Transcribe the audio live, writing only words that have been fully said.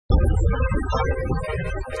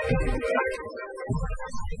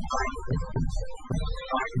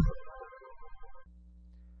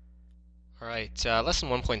Alright, lesson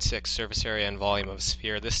 1.6, surface area and volume of a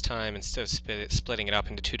sphere. This time, instead of splitting it up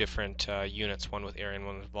into two different units, one with area and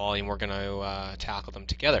one with volume, we're going to tackle them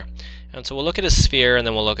together. And so we'll look at a sphere, and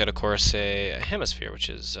then we'll look at, of course, a hemisphere, which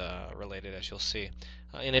is related, as you'll see.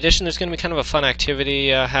 In addition, there's going to be kind of a fun activity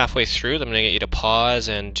halfway through that I'm going to get you to pause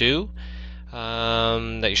and do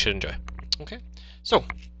that you should enjoy. Okay, so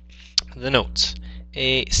the notes.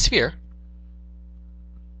 A sphere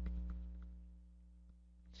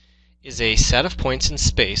is a set of points in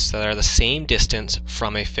space that are the same distance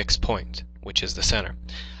from a fixed point, which is the center.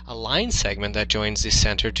 A line segment that joins the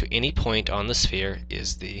center to any point on the sphere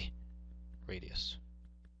is the radius.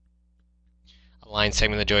 A line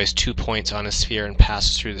segment that joins 2 points on a sphere and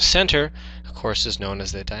passes through the center, of course, is known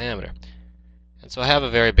as the diameter. And so I have a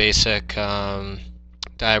very basic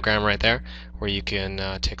diagram right there where you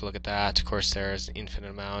can take a look at that. Of course, there's an infinite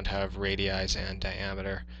amount of radii and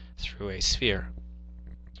diameter through a sphere.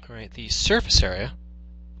 Alright, the surface area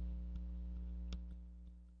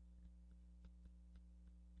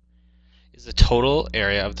is the total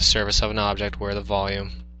area of the surface of an object where the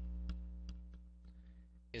volume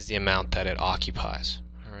is the amount that it occupies.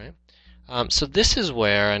 Alright, so this is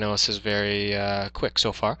where, I know this is very quick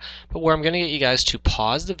so far, but where I'm going to get you guys to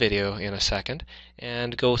pause the video in a second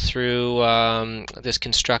and go through this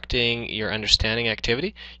constructing your understanding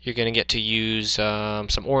activity. You're going to get to use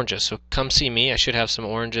some oranges. So come see me. I should have some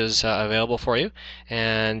oranges available for you.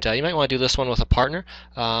 And you might want to do this one with a partner.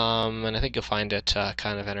 And I think you'll find it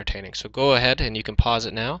kind of entertaining. So go ahead and you can pause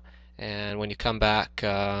it now. And when you come back,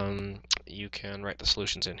 you can write the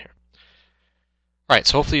solutions in here. Alright,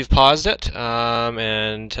 so hopefully you've paused it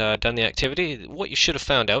and done the activity. What you should have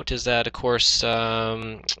found out is that, of course,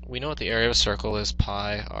 we know that the area of a circle is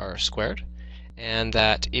pi r squared, and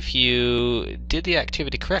that if you did the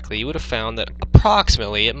activity correctly, you would have found that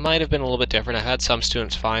approximately, it might have been a little bit different. I've had some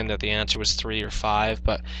students find that the answer was 3 or 5,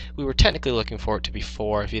 but we were technically looking for it to be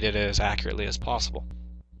 4 if you did it as accurately as possible.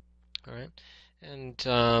 Alright.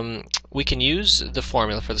 And we can use the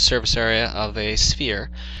formula for the surface area of a sphere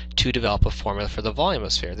to develop a formula for the volume of a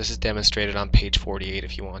sphere. This is demonstrated on page 48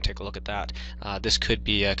 if you want to take a look at that. This could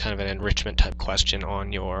be a kind of an enrichment type question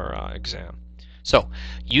on your exam. So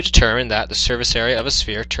you determined that the surface area of a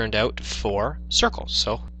sphere turned out 4 circles.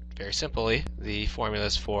 So very simply, the formula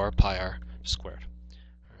is 4 pi r squared.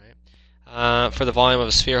 All right. For the volume of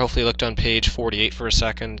a sphere, hopefully you looked on page 48 for a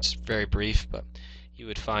second. It's very brief, but you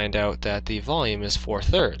would find out that the volume is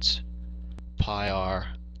 4/3 pi r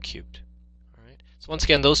cubed. All right. So once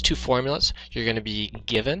again, those two formulas you're going to be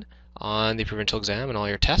given on the provincial exam and all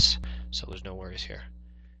your tests, so there's no worries here.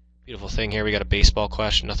 Beautiful thing here, we got a baseball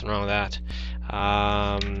question, nothing wrong with that.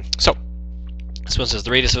 So this one says the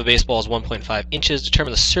radius of a baseball is 1.5 inches.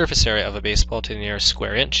 Determine the surface area of a baseball to the nearest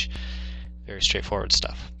square inch. Very straightforward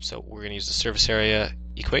stuff. So we're going to use the surface area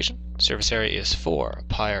equation. Surface area is 4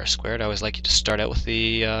 pi r squared. I always like you to start out with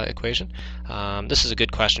the equation. This is a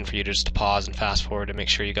good question for you just to pause and fast forward to make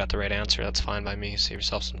sure you got the right answer. That's fine by me. Save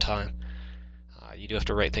yourself some time. You do have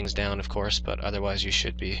to write things down, of course, but otherwise you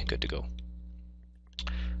should be good to go.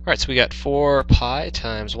 Alright, so we got 4 pi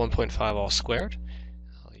times 1.5 all squared.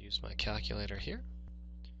 I'll use my calculator here.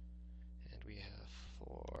 And we have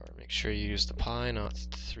 4. Make sure you use the pi, not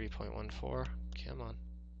 3.14. Come on.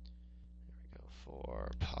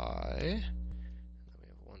 4 pi, and then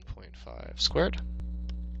we have 1.5 squared,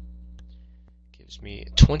 gives me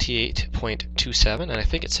 28.27, and I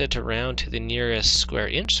think it said to round to the nearest square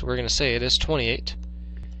inch, so we're going to say it is 28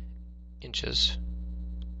 inches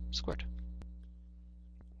squared,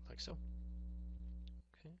 like so.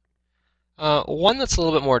 One that's a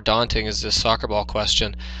little bit more daunting is this soccer ball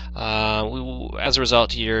question. As a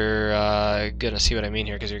result, you're going to see what I mean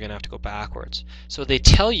here because you're going to have to go backwards. So they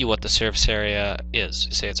tell you what the surface area is.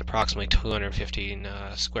 Say it's approximately 215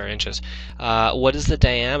 square inches. What is the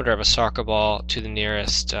diameter of a soccer ball to the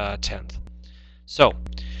nearest tenth? So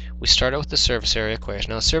we start out with the surface area equation.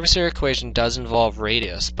 Now the surface area equation does involve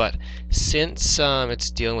radius, but since it's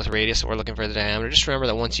dealing with radius and we're looking for the diameter, just remember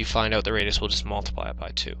that once you find out the radius, we'll just multiply it by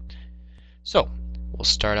 2. So we'll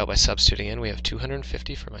start out by substituting in. We have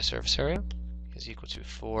 250 for my surface area is equal to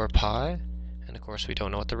 4 pi, and of course we don't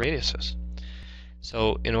know what the radius is.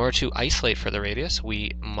 So in order to isolate for the radius,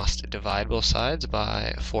 we must divide both sides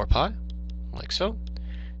by 4 pi, like so.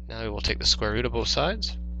 Now we will take the square root of both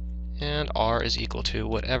sides, and r is equal to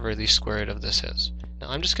whatever the square root of this is. Now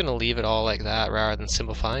I'm just going to leave it all like that rather than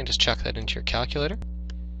simplifying. Just chuck that into your calculator.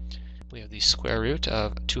 we have the square root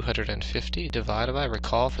of 250 divided by,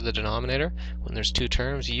 recall for the denominator, when there's two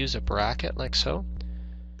terms, use a bracket like so.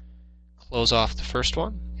 Close off the first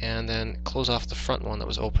one, and then close off the front one that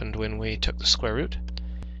was opened when we took the square root,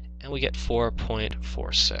 and we get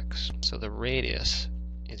 4.46. So the radius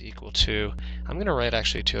is equal to, I'm going to write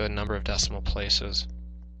actually to a number of decimal places.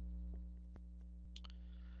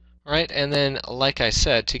 Alright, and then like I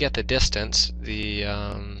said, to get the distance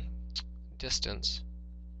distance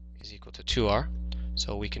is equal to 2r.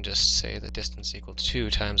 So we can just say the distance is equal to 2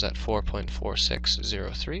 times that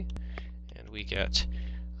 4.4603, and we get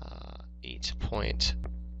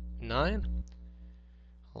 8.9,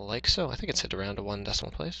 like so. I think it's set around to one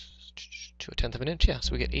decimal place, to a tenth of an inch. Yeah,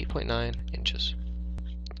 so we get 8.9 inches.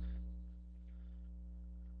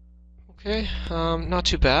 Okay, not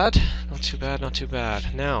too bad, not too bad, not too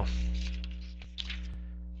bad. Now,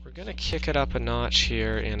 we're going to kick it up a notch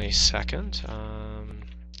here in a second.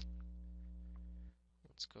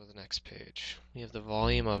 Let's go to the next page. We have the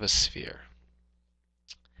volume of a sphere.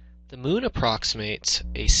 The moon approximates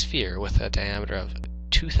a sphere with a diameter of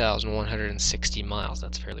 2,160 miles.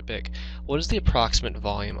 That's fairly big. What is the approximate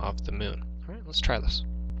volume of the moon? All right, let's try this.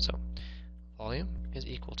 So, volume is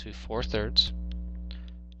equal to 4/3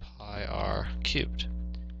 pi r cubed.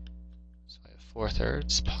 So I have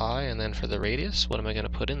 4/3 pi, and then for the radius, what am I going to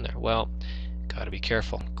put in there? Well, got to be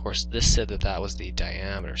careful. Of course, this said that that was the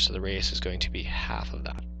diameter, so the radius is going to be half of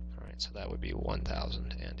that. All right, so that would be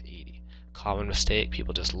 1,080. Common mistake,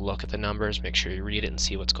 people just look at the numbers, make sure you read it and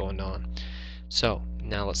see what's going on. So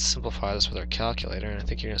now let's simplify this with our calculator, and I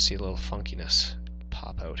think you're going to see a little funkiness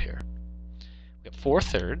pop out here. We have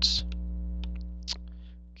 4/3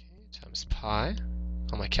 times pi.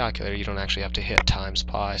 On my calculator, you don't actually have to hit times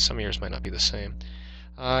pi. Some of yours might not be the same.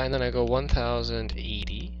 And then I go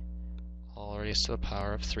 1,080, all raised to the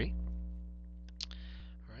power of 3.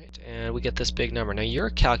 And we get this big number. Now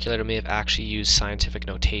your calculator may have actually used scientific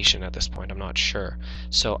notation at this point, I'm not sure.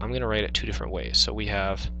 So I'm going to write it two different ways. So we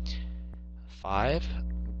have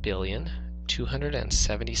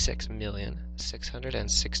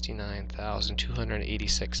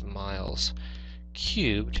 5,276,669,286 miles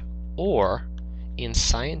cubed, or in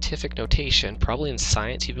scientific notation, probably in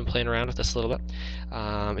science you've been playing around with this a little bit,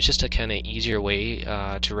 it's just a kind of easier way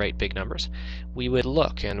to write big numbers. We would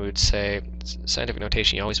look and we would say, scientific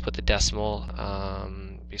notation, you always put the decimal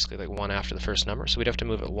basically like 1 after the first number, so we'd have to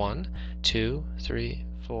move it 1, 2, 3,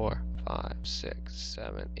 4, 5, 6,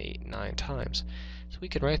 7, 8, 9 times. So we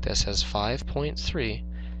could write this as 5.3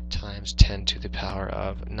 times 10 to the power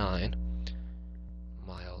of 9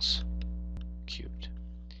 miles cubed.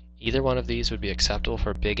 Either one of these would be acceptable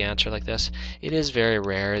for a big answer like this. It is very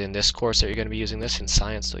rare in this course that you're going to be using this. In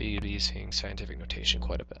science, though, you'll be using scientific notation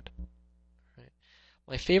quite a bit. Right.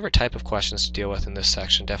 My favorite type of questions to deal with in this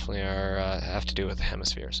section definitely have to do with the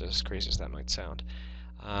hemisphere, so as crazy as that might sound.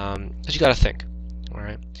 But you got to think. All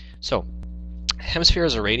right. So, hemisphere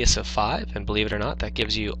is a radius of 5, and believe it or not, that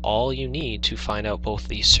gives you all you need to find out both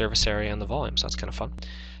the surface area and the volume, so that's kind of fun.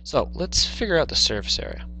 So, let's figure out the surface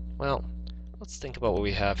area. Well, let's think about what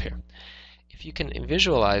we have here. If you can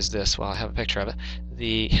visualize this, well, I have a picture of it,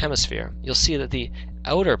 the hemisphere, you'll see that the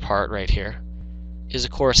outer part right here is,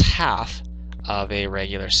 of course, half of a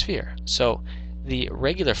regular sphere. So the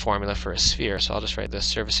regular formula for a sphere, so I'll just write the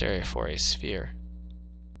surface area for a sphere,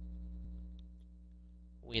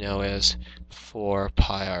 we know is 4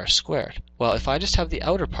 pi r squared. Well, if I just have the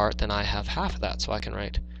outer part, then I have half of that, so I can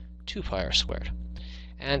write 2 pi r squared.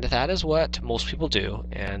 And that is what most people do,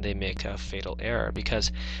 and they make a fatal error,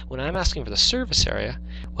 because when I'm asking for the surface area,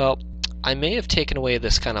 well, I may have taken away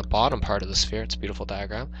this kind of bottom part of the sphere. It's a beautiful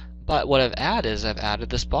diagram, but what I've added is I've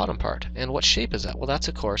added this bottom part. And what shape is that? Well, that's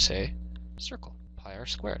of course a circle, pi r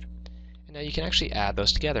squared. And now you can actually add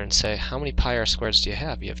those together and say, how many pi r squareds do you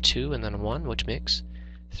have? You have 2 and then 1, which makes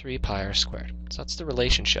 3 pi r squared. So that's the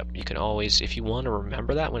relationship. You can always, if you want to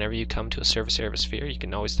remember that whenever you come to a surface area of a sphere, you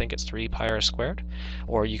can always think it's 3 pi r squared,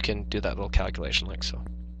 or you can do that little calculation like so.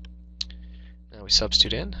 Now we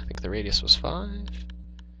substitute in. I think the radius was 5.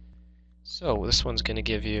 So this one's going to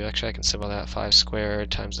give you, actually I can simplify that, 5 squared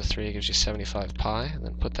times the 3 gives you 75 pi, and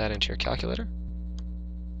then put that into your calculator.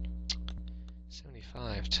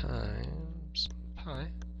 75 times pi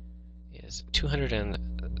is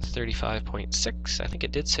 235.6. I think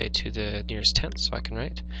it did say to the nearest tenth, so I can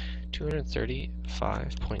write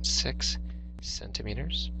 235.6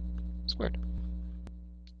 centimeters squared.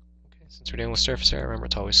 Okay, since we're dealing with surface area, remember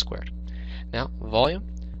it's always squared. Now, volume.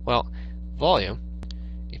 Well, volume,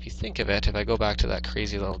 if you think of it, if I go back to that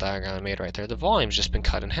crazy little diagram I made right there, the volume's just been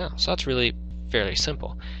cut in half. So that's really fairly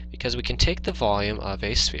simple, because we can take the volume of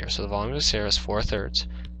a sphere. So the volume of a sphere is 4/3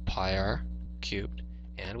 pi r cubed,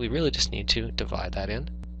 and we really just need to divide that in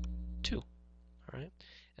 2. All right?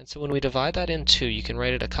 And so when we divide that in 2, you can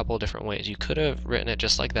write it a couple of different ways. You could have written it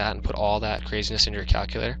just like that and put all that craziness into your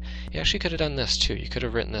calculator. You actually could have done this too. You could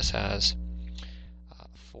have written this as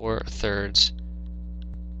 4/3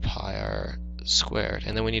 pi r squared.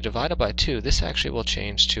 And then when you divide it by 2, this actually will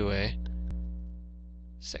change to a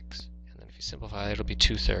 6. And then if you simplify it, it'll be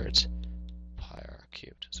 2/3 pi r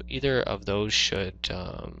cubed. So either of those should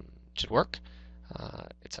work.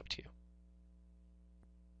 It's up to you.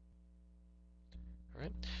 All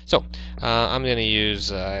right. So I'm going to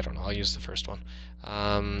use, I don't know, I'll use the first one.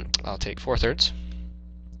 I'll take 4/3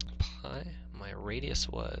 pi. My radius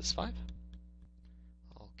was 5,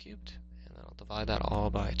 all cubed. And then I'll divide that all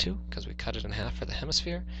by 2 because we cut it in half for the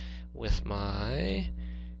hemisphere. With my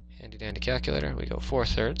handy dandy calculator, we go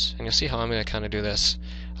 4/3, and you'll see how I'm going to kind of do this.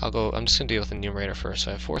 I'm just going to deal with the numerator first.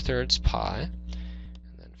 So I have 4/3 pi,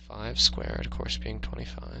 and then 5 squared, of course, being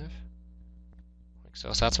 25. Like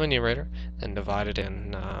so. So that's my numerator. Then divide it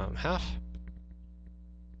in half.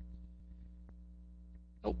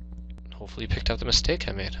 Oh, hopefully you picked up the mistake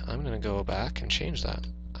I made. I'm going to go back and change that.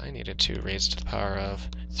 I needed to raise to the power of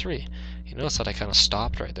 3. You notice that I kind of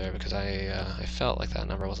stopped right there because I felt like that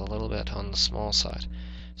number was a little bit on the small side.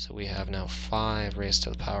 So we have now 5 raised to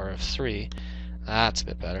the power of 3. That's a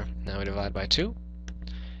bit better. Now we divide by 2,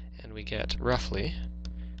 and we get roughly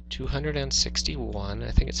 261.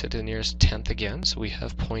 I think it's at the nearest tenth again, so we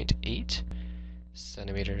have 0.8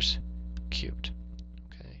 centimeters cubed.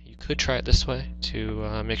 Okay, you could try it this way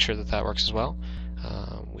to make sure that that works as well.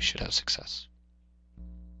 We should have success.